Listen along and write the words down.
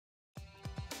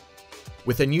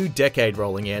With a new decade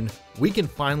rolling in, we can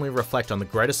finally reflect on the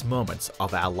greatest moments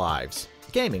of our lives.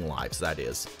 Gaming lives, that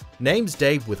is. Name's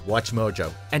Dave with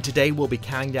WatchMojo, and today we'll be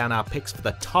counting down our picks for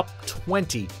the top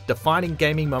 20 defining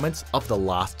gaming moments of the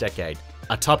last decade.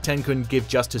 A top 10 couldn't give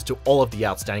justice to all of the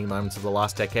outstanding moments of the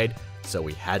last decade, so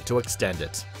we had to extend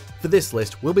it. For this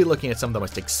list, we'll be looking at some of the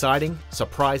most exciting,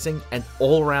 surprising, and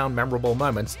all-round memorable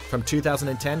moments from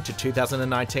 2010 to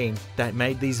 2019 that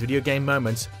made these video game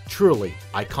moments truly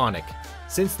iconic.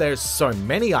 Since there's so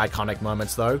many iconic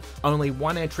moments though, only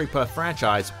one entry per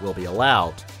franchise will be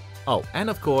allowed. Oh, and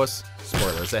of course,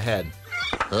 spoilers ahead.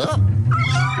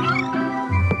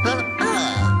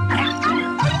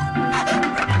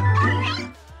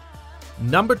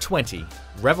 Number 20.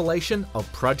 Revelation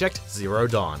of Project Zero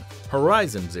Dawn.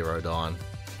 Horizon Zero Dawn.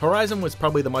 Horizon was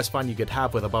probably the most fun you could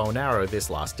have with a bow and arrow this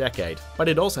last decade, but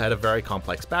it also had a very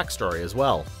complex backstory as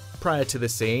well. Prior to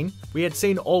this scene, we had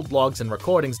seen old logs and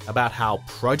recordings about how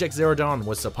Project Zero Dawn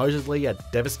was supposedly a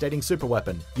devastating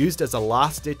superweapon used as a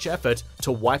last-ditch effort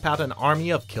to wipe out an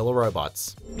army of killer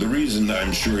robots. The reason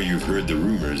I'm sure you've heard the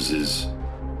rumors is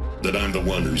that I'm the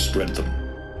one who spread them,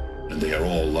 and they are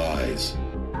all lies.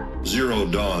 Zero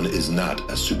Dawn is not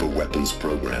a superweapons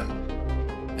program,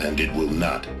 and it will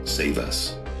not save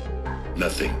us.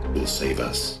 Nothing will save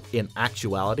us. In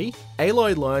actuality,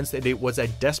 Aloy learns that it was a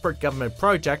desperate government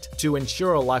project to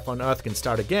ensure life on Earth can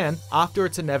start again after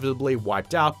it's inevitably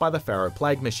wiped out by the Pharaoh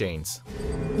plague machines.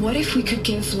 What if we could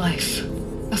give life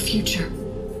a future?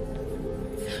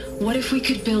 What if we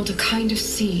could build a kind of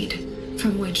seed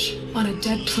from which, on a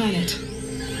dead planet,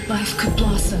 life could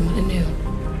blossom anew?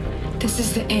 This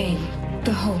is the aim,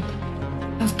 the hope,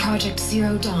 of Project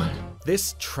Zero Dawn.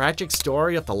 This tragic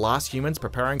story of the last humans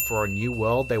preparing for a new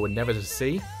world they were never to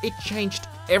see, it changed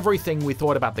everything we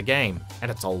thought about the game, and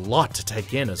it's a lot to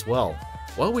take in as well.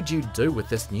 What would you do with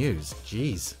this news?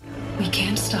 Jeez. We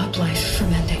can't stop life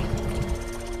from ending.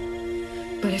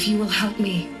 But if you will help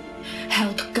me,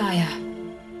 help Gaia,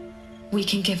 we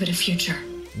can give it a future.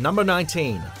 Number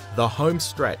 19. The home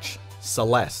stretch.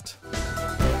 Celeste.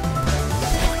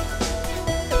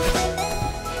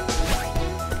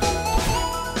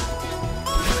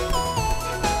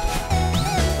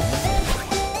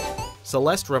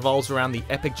 Celeste revolves around the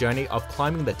epic journey of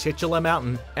climbing the titular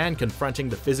mountain and confronting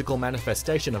the physical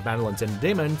manifestation of Madeline's inner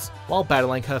demons while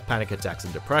battling her panic attacks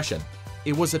and depression.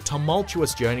 It was a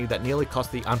tumultuous journey that nearly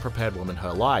cost the unprepared woman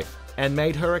her life, and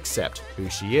made her accept who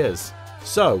she is.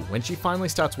 So, when she finally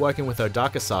starts working with her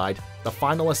darker side, the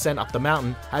final ascent up the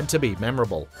mountain had to be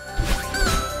memorable.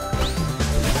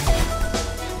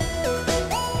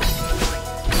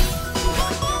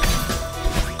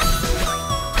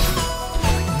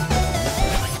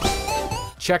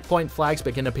 Checkpoint flags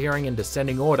begin appearing in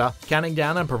descending order, counting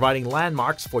down and providing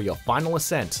landmarks for your final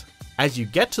ascent. As you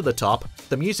get to the top,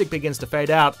 the music begins to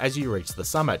fade out as you reach the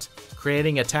summit,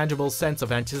 creating a tangible sense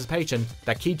of anticipation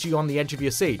that keeps you on the edge of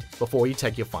your seat before you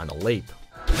take your final leap.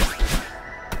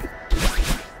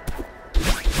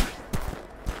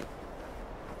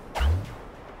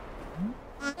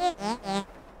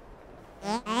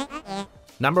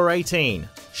 Number 18.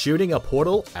 Shooting a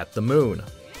portal at the moon.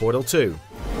 Portal 2.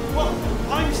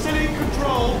 I'm still in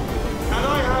control, and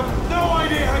I have no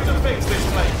idea how to fix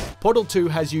this place. Portal 2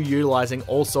 has you utilizing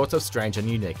all sorts of strange and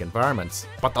unique environments,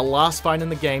 but the last fight in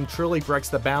the game truly breaks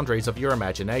the boundaries of your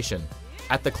imagination.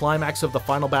 At the climax of the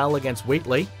final battle against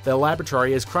Wheatley, the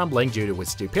laboratory is crumbling due to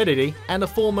its stupidity, and a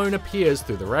full moon appears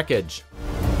through the wreckage.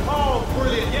 Oh,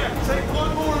 brilliant, yeah, take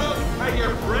one more look at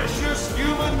your precious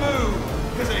human moon,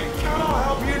 because it cannot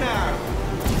help you now.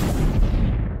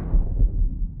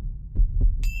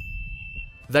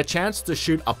 The chance to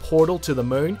shoot a portal to the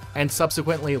moon and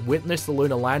subsequently witness the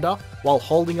lunar lander while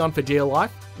holding on for dear life?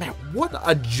 Man, what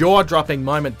a jaw-dropping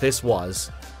moment this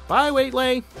was. Bye,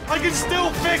 Wheatley. I can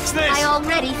still fix this. I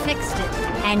already fixed it,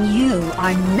 and you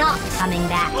are not coming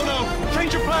back. Oh no,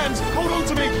 change your plans. Hold on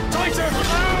to me. Tighter.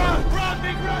 Ah! Grab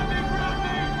me, grab me, grab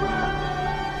me, grab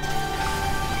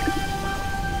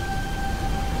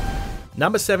me.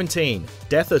 Number 17.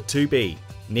 Death of 2B.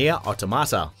 Nier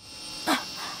Automata.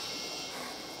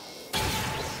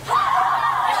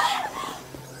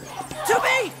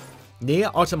 Nier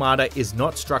Automata is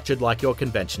not structured like your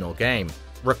conventional game,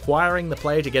 requiring the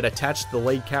player to get attached to the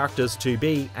lead characters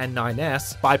 2B and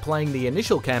 9S by playing the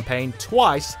initial campaign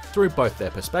twice through both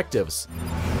their perspectives.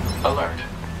 Alert.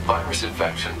 Virus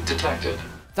infection detected.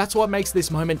 That's what makes this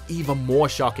moment even more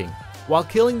shocking. While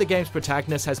killing the game's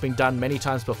protagonist has been done many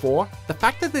times before, the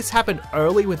fact that this happened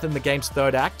early within the game's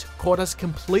third act caught us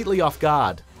completely off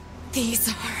guard. These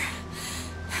are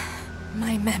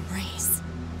my memories.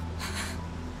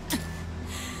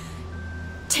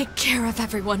 take care of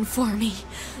everyone for me.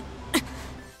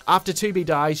 After 2B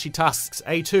dies, she tasks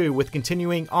A2 with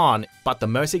continuing on, but the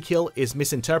mercy kill is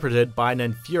misinterpreted by an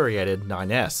infuriated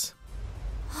 9S.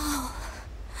 Oh.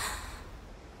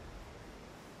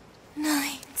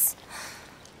 Nines.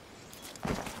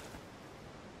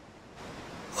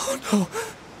 Oh no!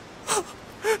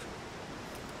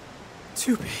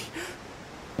 2B.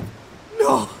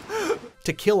 No!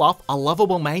 To kill off a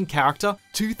lovable main character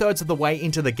 2/3 of the way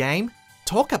into the game?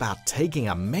 Talk about taking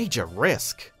a major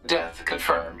risk. Death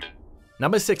confirmed.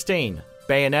 Number 16.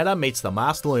 Bayonetta meets the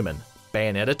Masked Lumen.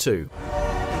 Bayonetta 2.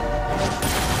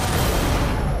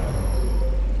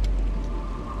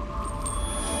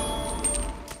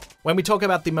 When we talk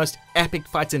about the most epic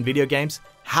fights in video games,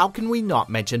 how can we not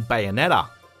mention Bayonetta?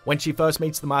 When she first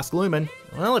meets the Masked Lumen,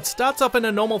 well, it starts off in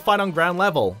a normal fight on ground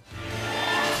level.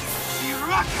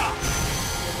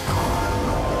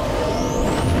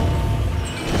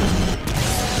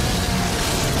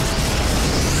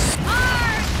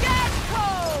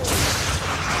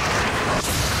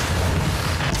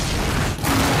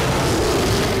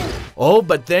 Oh,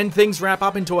 but then things wrap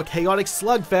up into a chaotic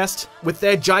slugfest, with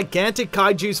their gigantic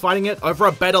kaijus fighting it over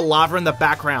a bed of lava in the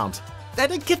background.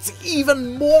 Then it gets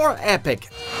even more epic.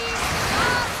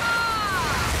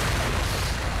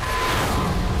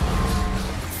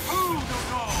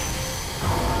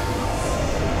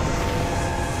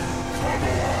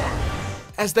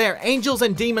 As their angels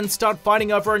and demons start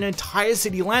fighting over an entire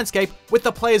city landscape with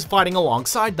the players fighting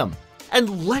alongside them.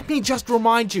 And let me just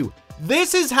remind you,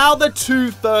 this is how the two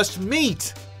first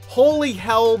meet. Holy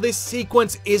hell, this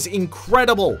sequence is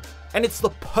incredible. And it's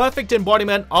the perfect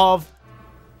embodiment of...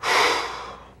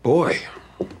 Boy,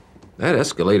 that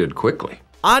escalated quickly.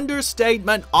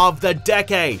 Understatement of the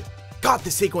decade. God,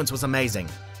 this sequence was amazing.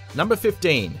 Number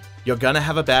 15. You're gonna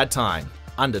have a bad time.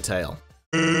 Undertale.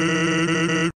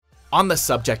 On the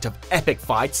subject of epic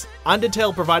fights,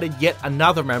 Undertale provided yet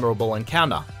another memorable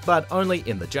encounter, but only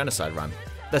in the Genocide run.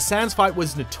 The Sans fight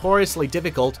was notoriously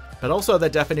difficult, but also the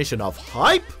definition of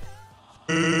hype?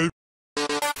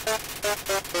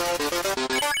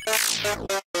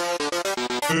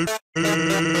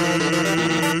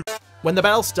 When the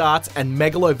battle starts and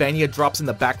Megalovania drops in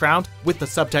the background, with the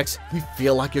subtext, you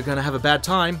feel like you're gonna have a bad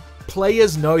time,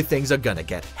 players know things are gonna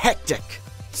get hectic.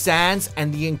 Sans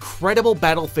and the incredible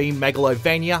battle theme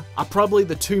Megalovania are probably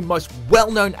the two most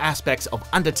well-known aspects of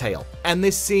Undertale, and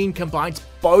this scene combines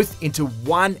both into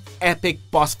one epic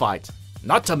boss fight.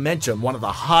 Not to mention one of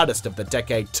the hardest of the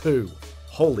decade too.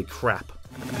 Holy crap.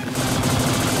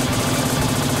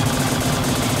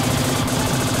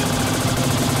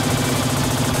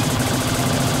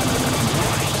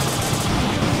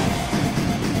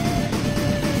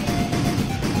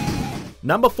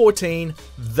 Number 14,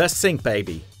 The Sync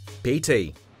Baby,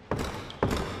 PT.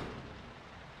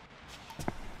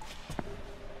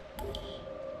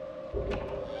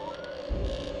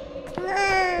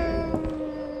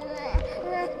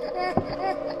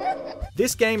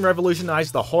 This game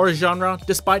revolutionized the horror genre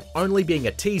despite only being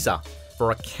a teaser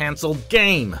for a cancelled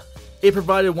game. It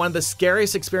provided one of the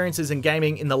scariest experiences in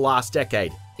gaming in the last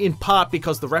decade, in part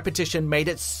because the repetition made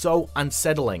it so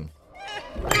unsettling.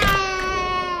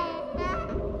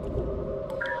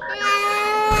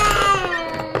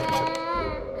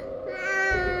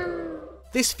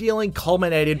 This feeling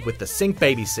culminated with the Sync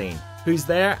Baby scene, who's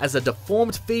there as a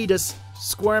deformed fetus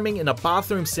squirming in a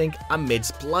bathroom sink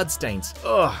amidst bloodstains.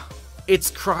 Ugh. Its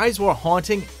cries were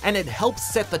haunting, and it helped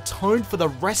set the tone for the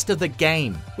rest of the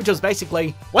game, which was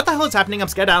basically, what the hell is happening? I'm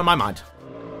scared out of my mind.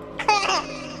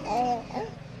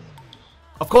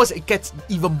 Of course, it gets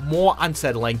even more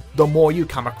unsettling the more you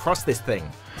come across this thing.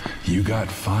 You got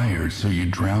fired, so you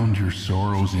drowned your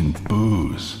sorrows in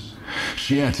booze.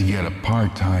 She had to get a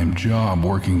part-time job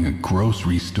working a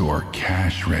grocery store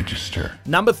cash register.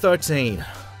 Number 13.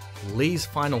 Lee's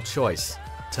final choice.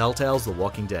 Telltale's The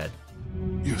Walking Dead.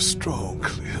 You're strong,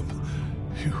 Clem.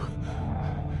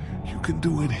 You can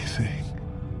do anything.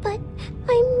 But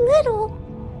I'm little.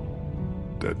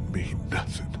 Doesn't mean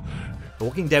nothing. The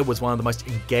Walking Dead was one of the most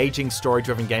engaging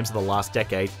story-driven games of the last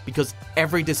decade because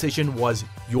every decision was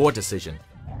your decision.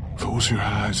 Close your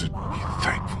eyes and be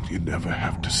thankful you never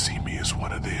have to see me as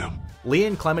one of them. Lee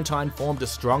and Clementine formed a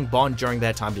strong bond during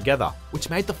their time together, which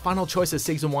made the final choice of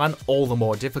Season 1 all the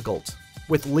more difficult.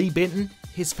 With Lee bitten,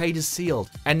 his fate is sealed,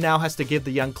 and now has to give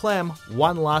the young Clem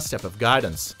one last step of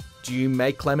guidance. Do you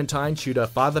make Clementine shoot her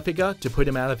father figure to put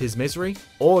him out of his misery?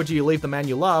 Or do you leave the man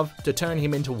you love to turn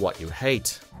him into what you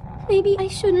hate? Maybe I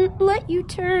shouldn't let you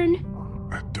turn.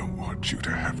 I don't want you to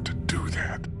have to do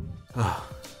that.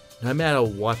 No matter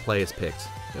what players picked,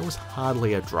 there was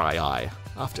hardly a dry eye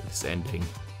after this ending.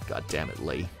 God damn it,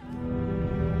 Lee.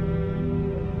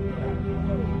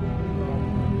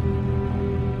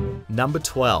 Number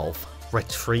 12.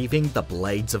 Retrieving the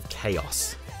Blades of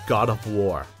Chaos. God of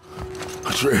War.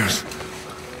 Atreus.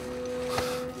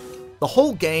 The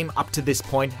whole game up to this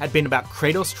point had been about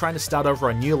Kratos trying to start over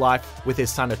a new life with his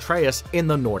son Atreus in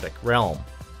the Nordic realm.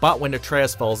 But when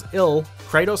Atreus falls ill,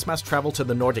 Kratos must travel to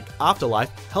the Nordic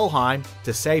afterlife, Helheim,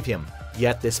 to save him.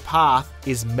 Yet this path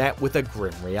is met with a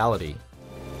grim reality.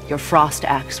 Your frost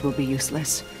axe will be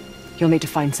useless. You'll need to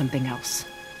find something else.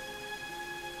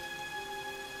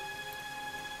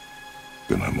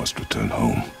 Then I must return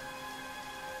home.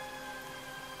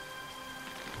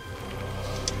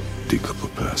 Dig up a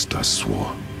past I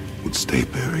swore would stay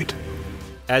buried.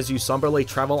 As you somberly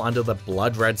travel under the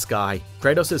blood-red sky,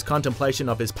 Kratos' contemplation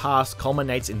of his past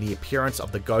culminates in the appearance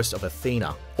of the ghost of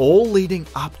Athena, all leading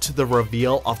up to the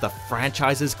reveal of the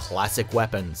franchise's classic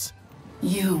weapons.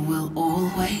 You will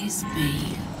always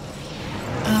be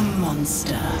a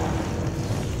monster.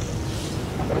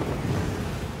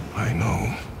 I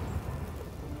know.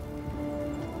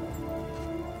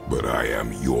 But I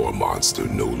am your monster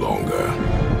no longer.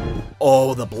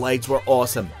 Oh, the blades were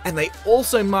awesome, and they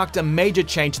also marked a major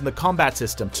change in the combat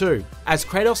system too, as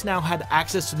Kratos now had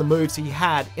access to the moves he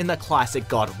had in the classic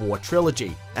God of War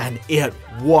trilogy, and it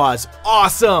was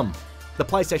awesome! The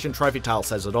PlayStation trophy tile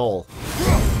says it all.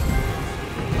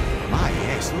 My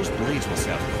yes, those blades will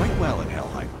serve quite well in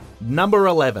Helheim. Number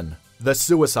 11. The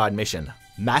Suicide Mission.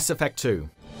 Mass Effect 2.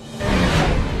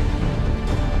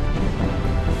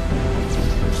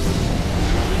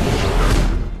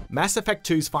 Mass Effect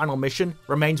 2's final mission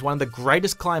remains one of the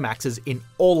greatest climaxes in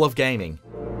all of gaming.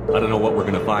 I don't know what we're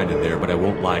gonna find in there, but I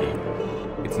won't lie to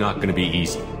you. It's not gonna be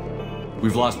easy.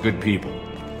 We've lost good people.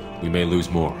 We may lose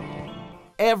more.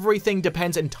 Everything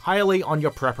depends entirely on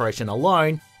your preparation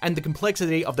alone, and the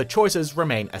complexity of the choices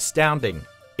remain astounding.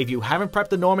 If you haven't prepped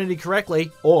the Normandy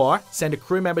correctly, or send a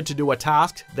crew member to do a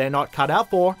task they're not cut out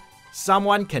for,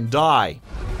 someone can die.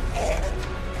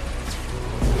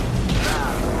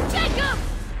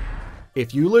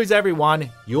 If you lose everyone,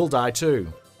 you'll die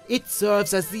too. It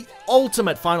serves as the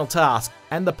ultimate final task,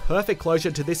 and the perfect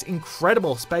closure to this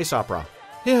incredible space opera.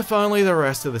 If only the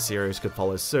rest of the series could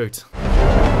follow suit.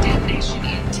 Detonation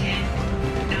in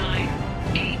 10,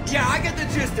 9, 8... Yeah, I get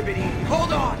the gist of it, Edie.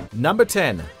 Hold on! Number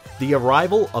 10. The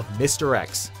Arrival of Mr.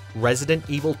 X. Resident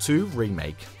Evil 2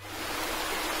 Remake.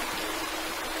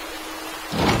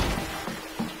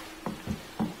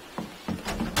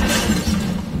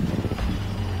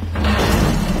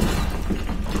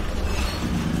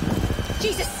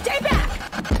 Jesus, stay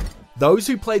back! Those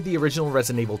who played the original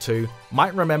Resident Evil 2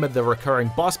 might remember the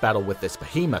recurring boss battle with this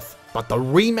behemoth, but the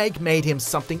remake made him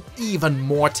something even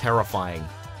more terrifying.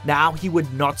 Now he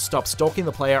would not stop stalking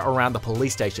the player around the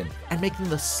police station, and making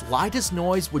the slightest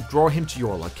noise would draw him to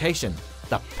your location.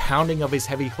 The pounding of his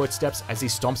heavy footsteps as he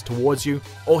stomps towards you,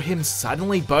 or him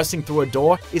suddenly bursting through a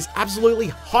door is absolutely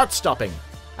heart-stopping,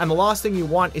 and the last thing you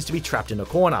want is to be trapped in a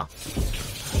corner.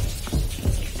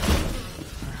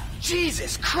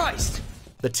 Jesus Christ!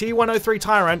 The T-103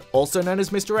 Tyrant, also known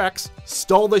as Mr. X,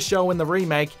 stole the show in the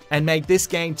remake and made this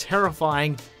game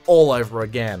terrifying all over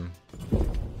again.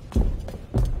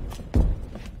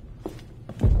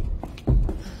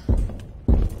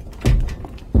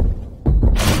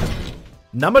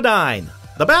 Number 9.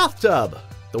 The Bathtub.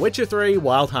 The Witcher 3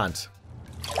 Wild Hunt.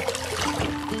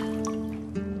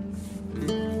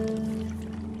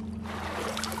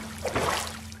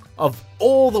 Of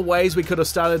all the ways we could have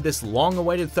started this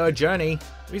long-awaited third journey,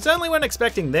 we certainly weren't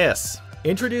expecting this.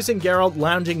 Introducing Geralt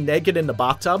lounging naked in the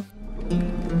bathtub.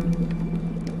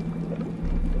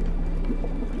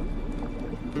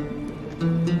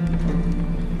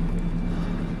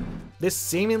 This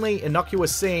seemingly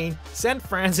innocuous scene sent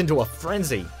fans into a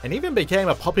frenzy, and even became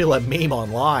a popular meme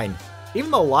online. Even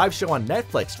the live show on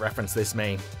Netflix referenced this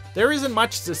meme. There isn't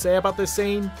much to say about this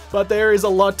scene, but there is a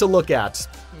lot to look at,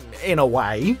 in a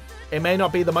way. It may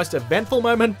not be the most eventful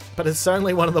moment, but it's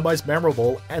certainly one of the most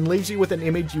memorable, and leaves you with an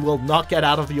image you will not get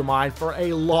out of your mind for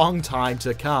a long time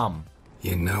to come.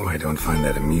 You know I don't find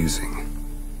that amusing.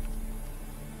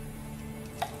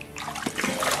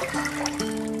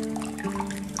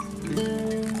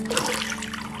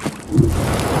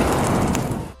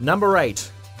 Number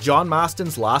 8. John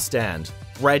Marston's Last Stand.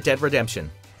 Red Dead Redemption.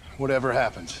 Whatever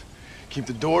happens, keep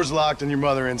the doors locked and your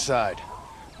mother inside.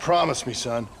 Promise me,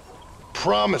 son.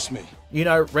 Promise me. You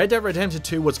know, Red Dead Redemption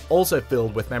 2 was also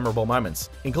filled with memorable moments,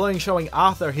 including showing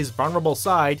Arthur his vulnerable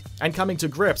side and coming to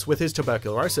grips with his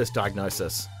tuberculosis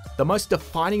diagnosis. The most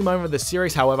defining moment of the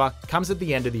series, however, comes at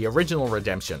the end of the original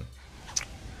Redemption.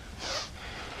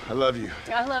 I love you.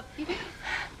 I love you.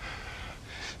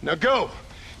 Now go!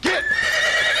 Get!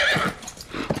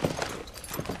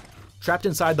 Trapped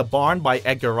inside the barn by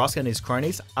Edgar Rosk and his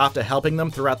cronies, after helping them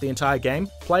throughout the entire game,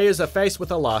 players are faced with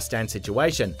a last stand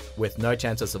situation, with no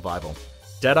chance of survival.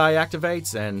 Deadeye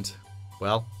activates and,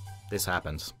 well, this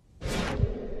happens.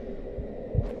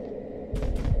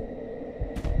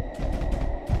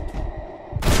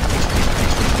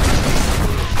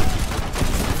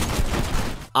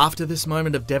 After this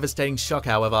moment of devastating shock,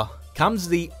 however, comes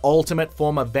the ultimate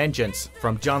form of vengeance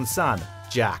from John's son,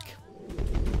 Jack.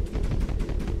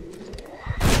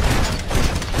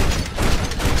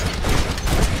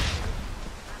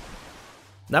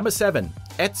 Number 7.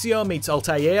 Ezio meets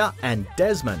Altair and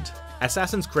Desmond,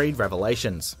 Assassin's Creed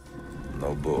Revelations.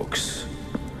 No books.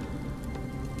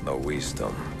 No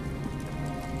wisdom.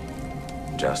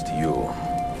 Just you,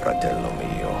 fratello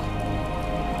mio.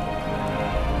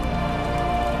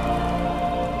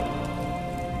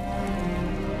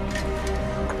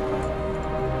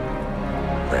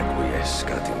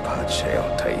 Requiescat in pace,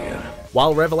 Altair.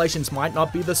 While Revelations might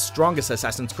not be the strongest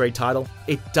Assassin's Creed title,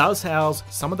 it does house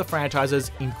some of the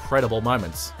franchise's incredible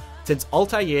moments. Since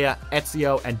Altair,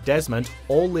 Ezio, and Desmond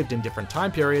all lived in different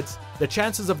time periods, the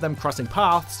chances of them crossing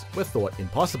paths were thought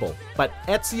impossible. But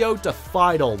Ezio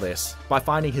defied all this by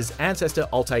finding his ancestor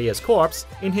Altair's corpse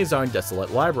in his own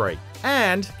desolate library,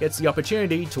 and gets the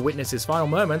opportunity to witness his final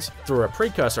moments through a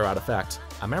precursor artifact,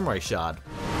 a memory shard.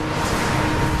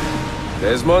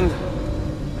 Desmond?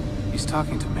 He's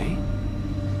talking to me?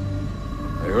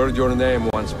 I heard your name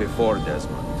once before,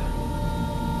 Desmond.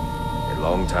 A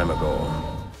long time ago.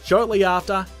 Shortly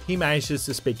after, he manages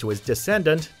to speak to his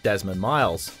descendant, Desmond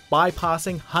Miles,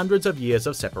 bypassing hundreds of years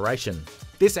of separation.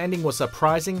 This ending was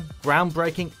surprising,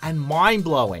 groundbreaking, and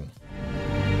mind-blowing.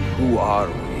 Who are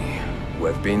we who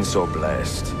have been so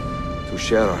blessed to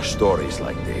share our stories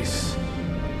like this?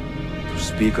 To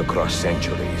speak across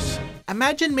centuries.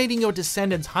 Imagine meeting your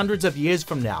descendants hundreds of years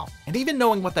from now, and even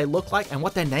knowing what they look like and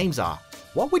what their names are.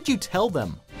 What would you tell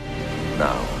them?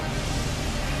 Now,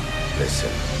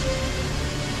 listen.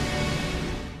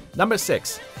 Number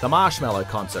 6. The Marshmallow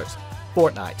Concert,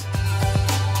 Fortnite.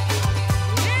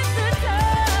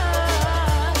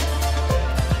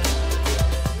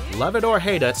 Love it or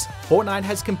hate it, Fortnite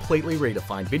has completely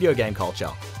redefined video game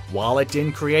culture. While it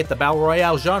didn't create the Battle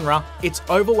Royale genre, its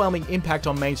overwhelming impact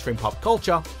on mainstream pop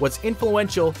culture was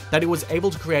influential that it was able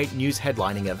to create news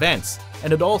headlining events,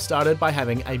 and it all started by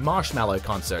having a Marshmallow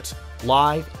Concert,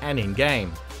 live and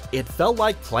in-game. It felt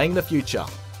like playing the future.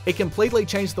 It completely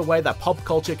changed the way that pop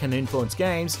culture can influence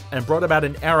games, and brought about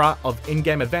an era of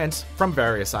in-game events from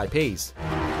various IPs.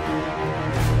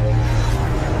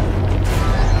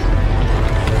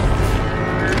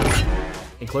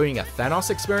 Including a Thanos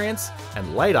experience,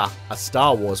 and later, a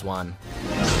Star Wars one.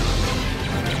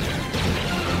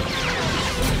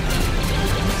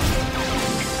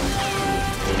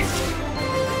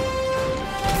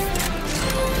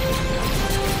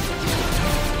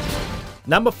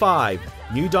 Number 5.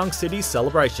 New Donk City's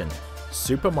Celebration,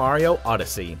 Super Mario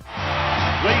Odyssey.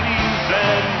 Ladies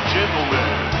and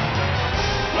gentlemen,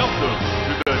 welcome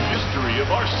to the history of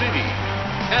our city.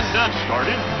 And that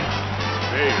started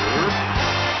there.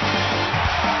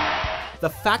 The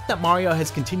fact that Mario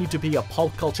has continued to be a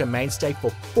pop culture mainstay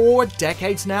for 4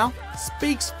 decades now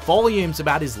speaks volumes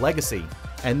about his legacy,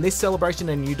 and this celebration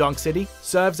in New Donk City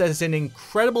serves as an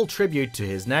incredible tribute to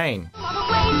his name.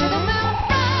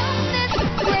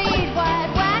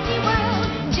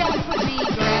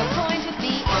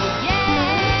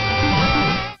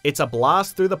 It's a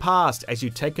blast through the past as you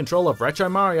take control of Retro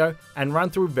Mario and run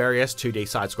through various 2D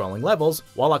side-scrolling levels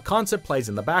while a concert plays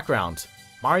in the background.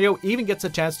 Mario even gets a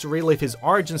chance to relive his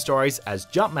origin stories as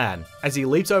Jumpman, as he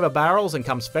leaps over barrels and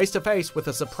comes face to face with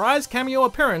a surprise cameo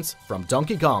appearance from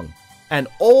Donkey Kong. And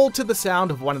all to the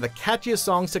sound of one of the catchiest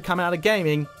songs to come out of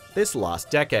gaming this last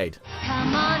decade.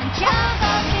 Come on and jump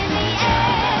up in the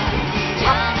air,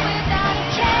 jump without a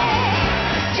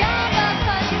care, jump up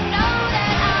 'cause you know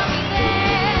that I'll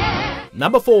be there.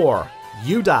 Number 4.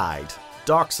 You Died,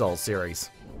 Dark Souls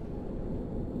series.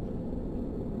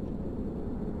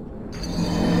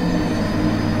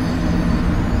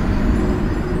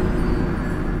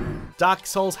 Dark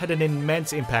Souls had an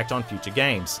immense impact on future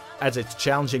games, as its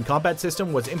challenging combat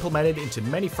system was implemented into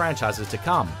many franchises to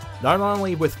come, not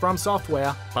only with From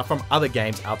Software, but from other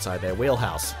games outside their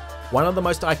wheelhouse. One of the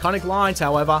most iconic lines,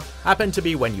 however, happened to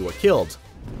be when you were killed.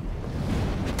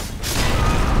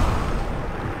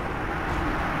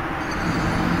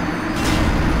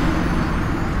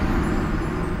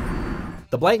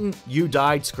 The blatant "you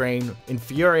died" screen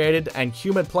infuriated and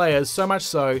humoured players so much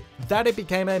so that it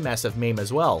became a massive meme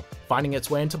as well, finding its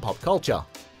way into pop culture.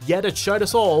 Yet it showed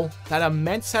us all that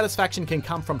immense satisfaction can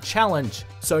come from challenge,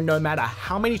 so no matter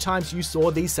how many times you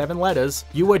saw these 7 letters,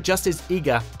 you were just as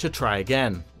eager to try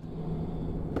again.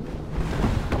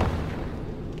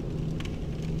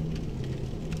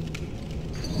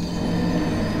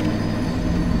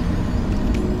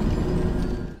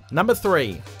 Number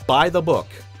 3, By the Book,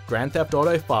 Grand Theft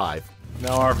Auto 5.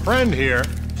 Now our friend here,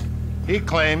 he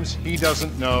claims he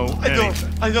doesn't know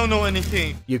anything. I don't know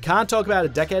anything. You can't talk about a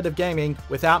decade of gaming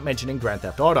without mentioning Grand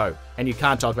Theft Auto, and you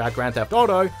can't talk about Grand Theft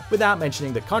Auto without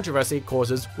mentioning the controversy it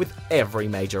causes with every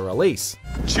major release.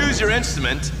 Choose your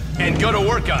instrument and go to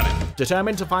work on it.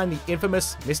 Determined to find the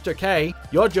infamous Mr. K,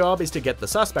 your job is to get the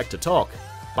suspect to talk,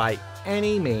 by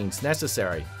any means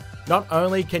necessary. Not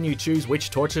only can you choose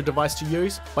which torture device to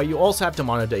use, but you also have to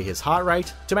monitor his heart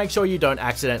rate to make sure you don't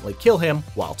accidentally kill him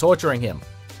while torturing him.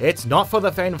 It's not for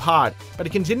the faint of heart, but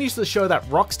it continues to show that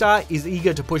Rockstar is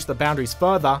eager to push the boundaries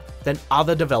further than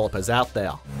other developers out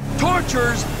there.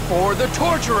 Tortures for the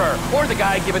torturer, or the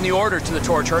guy giving the order to the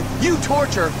torturer. You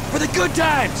torture for the good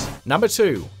times. Number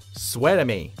 2, Swear to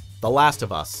Me, The Last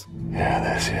of Us. Yeah,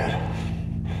 that's it.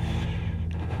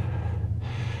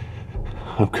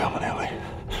 I'm coming, Ellie.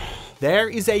 There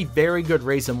is a very good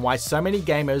reason why so many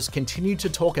gamers continue to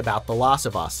talk about The Last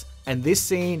of Us, and this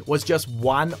scene was just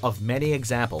one of many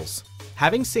examples.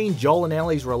 Having seen Joel and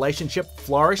Ellie's relationship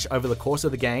flourish over the course of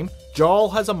the game,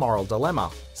 Joel has a moral dilemma: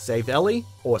 save Ellie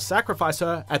or sacrifice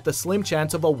her at the slim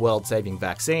chance of a world-saving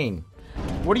vaccine.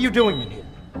 What are you doing in here?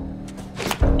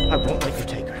 I won't let you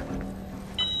take her.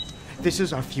 This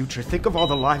is our future. Think of all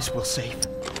the lives we'll save.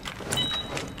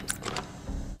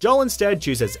 Joel instead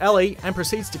chooses Ellie and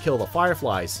proceeds to kill the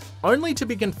Fireflies, only to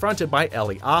be confronted by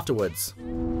Ellie afterwards.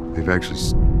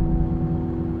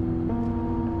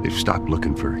 They've stopped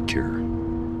looking for a cure.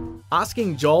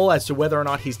 Asking Joel as to whether or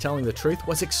not he's telling the truth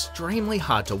was extremely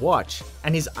hard to watch,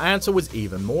 and his answer was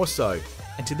even more so.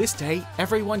 And to this day,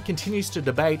 everyone continues to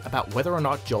debate about whether or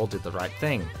not Joel did the right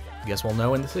thing. I guess we'll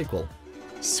know in the sequel.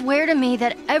 Swear to me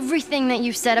that everything that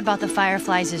you said about the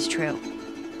Fireflies is true.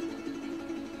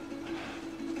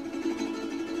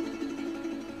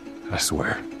 I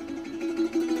swear.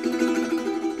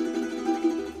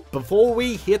 Before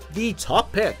we hit the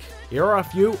top pick, here are a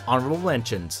few honorable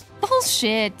mentions.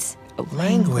 Bullshit.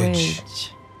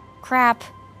 Language. Crap.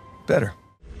 Better.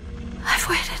 I've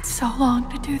waited so long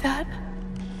to do that.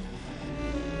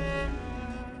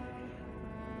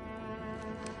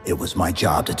 It was my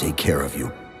job to take care of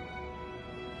you.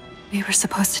 We were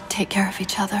supposed to take care of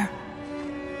each other.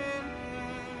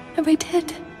 And we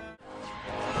did.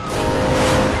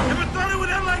 Never thought it would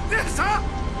end like this, huh?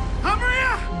 Huh,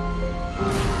 Maria?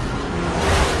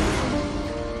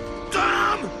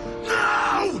 Tom!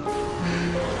 No!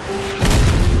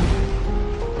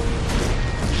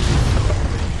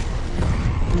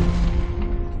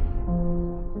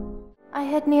 I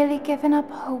had nearly given up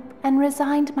hope and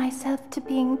resigned myself to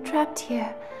being trapped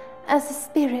here as a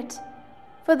spirit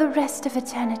for the rest of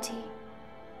eternity.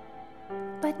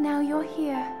 But now you're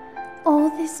here. All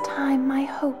this time, my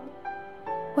hope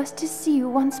was to see you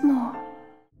once more.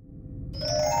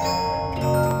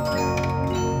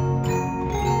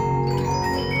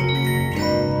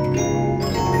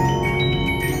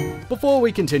 Before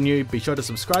we continue, be sure to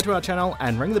subscribe to our channel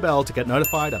and ring the bell to get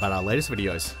notified about our latest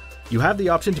videos. You have the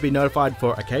option to be notified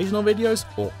for occasional videos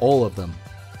or all of them.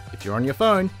 If you're on your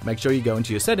phone, make sure you go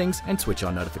into your settings and switch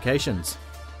on notifications.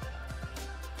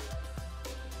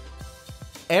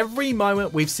 Every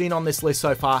moment we've seen on this list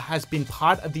so far has been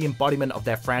part of the embodiment of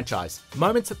their franchise,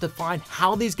 moments that define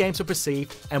how these games are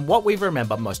perceived and what we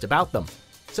remember most about them.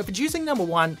 So for choosing number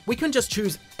 1, we couldn't just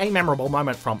choose a memorable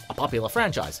moment from a popular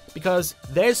franchise, because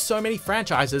there's so many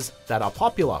franchises that are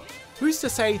popular. Who's to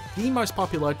say the most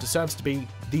popular deserves to be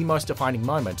the most defining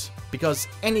moment? Because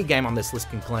any game on this list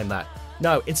can claim that.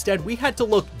 No, instead we had to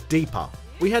look deeper.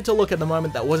 We had to look at the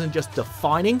moment that wasn't just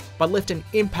defining, but left an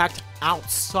impact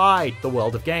outside the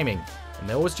world of gaming. And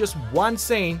there was just one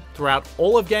scene throughout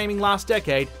all of gaming last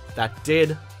decade that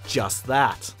did just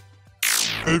that.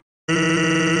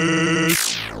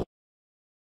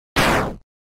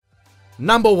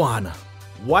 Number 1.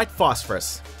 White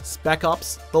Phosphorus, Spec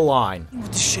Ops: The Line.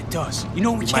 What this shit does? You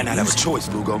know we might not have a choice,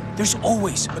 Lugo. There's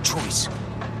always a choice.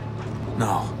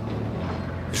 No,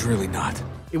 there's really not.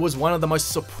 It was one of the most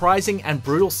surprising and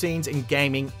brutal scenes in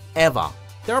gaming ever.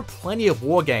 There are plenty of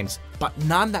war games, but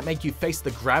none that make you face the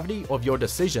gravity of your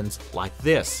decisions like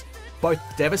this. both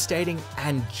devastating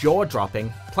and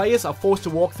jaw-dropping, players are forced to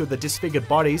walk through the disfigured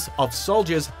bodies of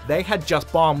soldiers they had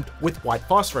just bombed with white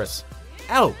phosphorus.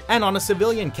 Oh, and on a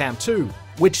civilian camp too,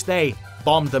 which they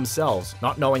bombed themselves,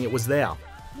 not knowing it was there.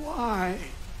 Why?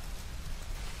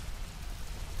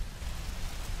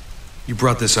 You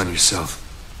brought this on yourself.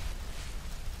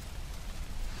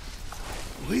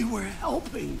 We were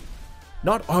helping.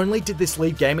 Not only did this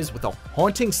leave gamers with a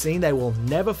haunting scene they will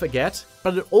never forget,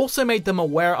 but it also made them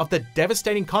aware of the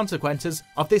devastating consequences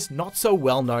of this not so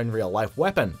well known real life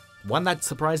weapon, one that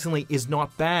surprisingly is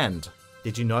not banned.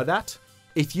 Did you know that?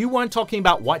 If you weren't talking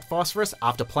about white phosphorus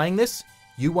after playing this,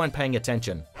 you weren't paying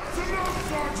attention.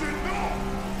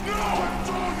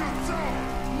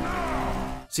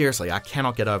 Seriously, I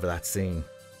cannot get over that scene.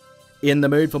 In the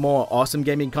mood for more awesome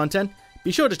gaming content?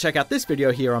 Be sure to check out this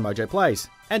video here on Mojo Plays,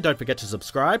 and don't forget to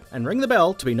subscribe and ring the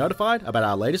bell to be notified about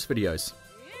our latest videos.